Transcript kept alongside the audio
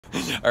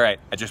All right,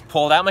 I just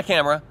pulled out my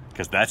camera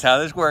because that's how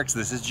this works.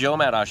 This is Joe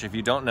Medosch. If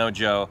you don't know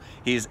Joe,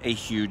 he's a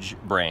huge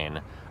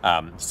brain.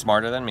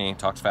 Smarter than me,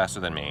 talks faster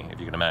than me, if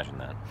you can imagine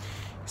that.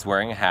 He's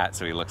wearing a hat,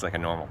 so he looks like a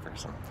normal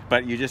person.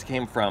 But you just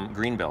came from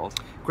Greenbuild.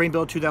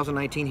 Greenbuild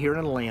 2019 here in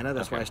Atlanta.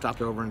 That's why I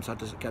stopped over and got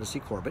to see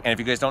Corbett. And if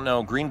you guys don't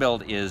know,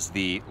 Greenbuild is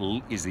the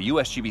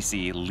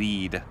USGBC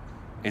lead.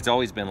 It's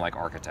always been like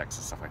architects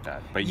and stuff like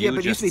that. But yeah, but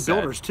it used to be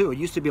builders too. It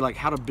used to be like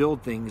how to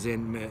build things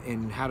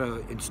and how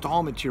to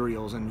install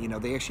materials, and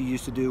they actually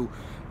used to do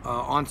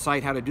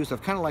on-site how to do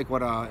stuff, kind of like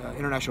what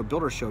International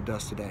Builders Show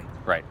does today.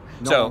 Right.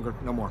 No longer,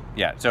 no more.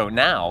 Yeah. So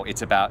now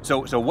it's about.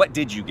 So what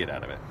did you get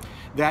out of it?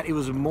 That it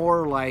was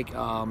more like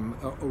a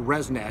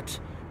ResNet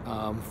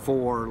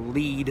for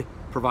lead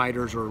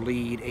providers or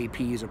lead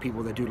APs or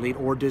people that do lead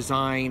or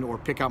design or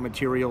pick out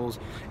materials.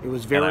 It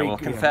was very. And I will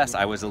confess,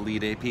 I was a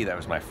lead AP. That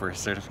was my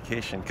first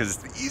certification because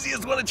it's the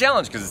easiest one to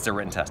challenge because it's a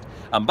written test.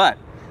 But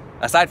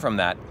aside from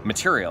that,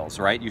 materials,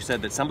 right? You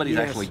said that somebody's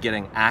actually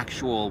getting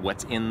actual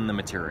what's in the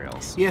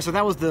materials. Yeah, so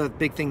that was the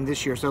big thing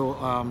this year. So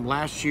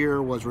last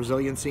year was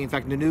resiliency. In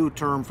fact, the new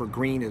term for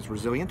green is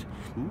resilient.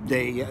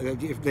 They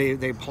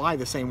apply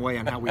the same way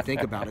on how we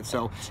think about it.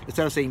 So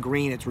instead of saying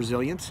green, it's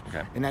resilience.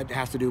 Okay. And that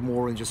has to do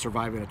more than just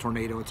surviving a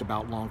tornado. It's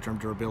about long-term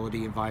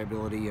durability and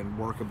viability and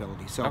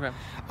workability. So,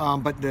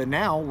 but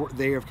now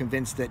they are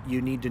convinced that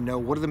you need to know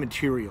what are the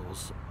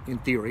materials. In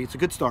theory, it's a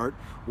good start.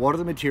 What are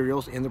the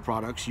materials in the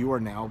products you are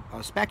now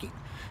speccing?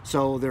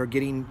 So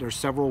there's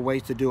several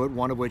ways to do it.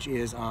 One of which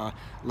is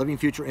Living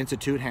Future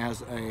Institute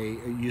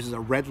uses a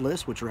red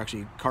list, which are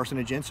actually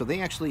carcinogens. So they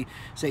actually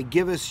say,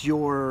 give us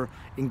your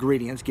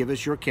ingredients, give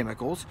us your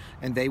chemicals,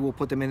 and they will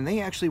put them in. And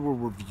they actually will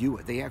review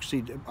it. They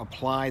actually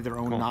apply their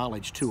own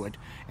knowledge to it,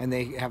 and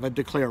they have a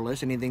declare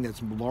list. Anything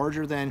that's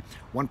larger than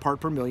 1 part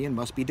per million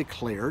must be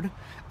declared.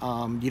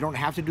 You don't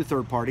have to do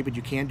third party, but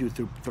you can do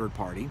third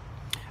party.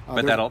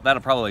 But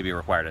that'll probably be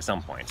required at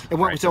some point.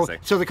 Right? So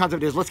the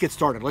concept is, let's get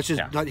started. Let's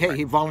just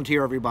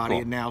volunteer everybody.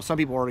 Cool. And now some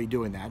people are already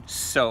doing that.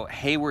 So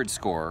Hayward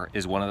Score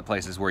is one of the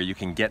places where you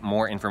can get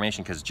more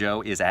information because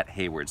Joe is at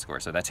Hayward Score.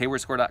 So that's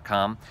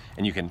haywardscore.com,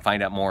 and you can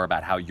find out more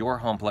about how your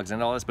home plugs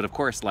into all this. But of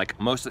course, like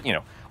most,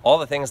 all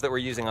the things that we're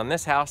using on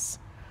this house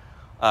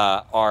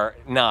are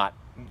not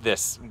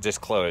this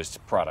disclosed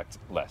product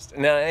list.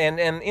 Now, and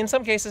in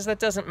some cases that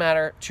doesn't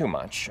matter too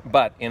much,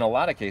 but in a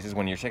lot of cases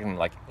when you're checking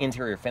like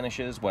interior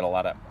finishes, what a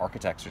lot of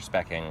architects are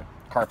speccing,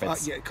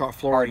 carpets,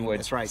 flooring, hardwood,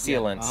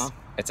 sealants,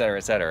 et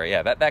cetera,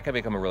 yeah, that could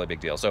become a really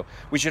big deal. So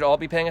we should all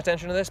be paying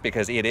attention to this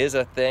because it is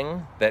a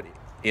thing that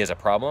is a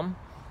problem.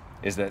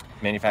 Is that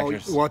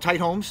manufacturers... well,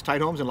 tight homes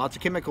and lots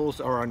of chemicals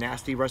are a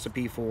nasty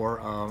recipe for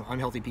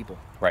unhealthy people.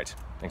 Right,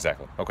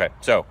 exactly. Okay,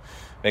 so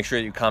make sure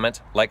you comment,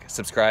 like,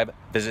 subscribe,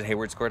 visit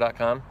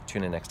haywardscore.com.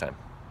 Tune in next time.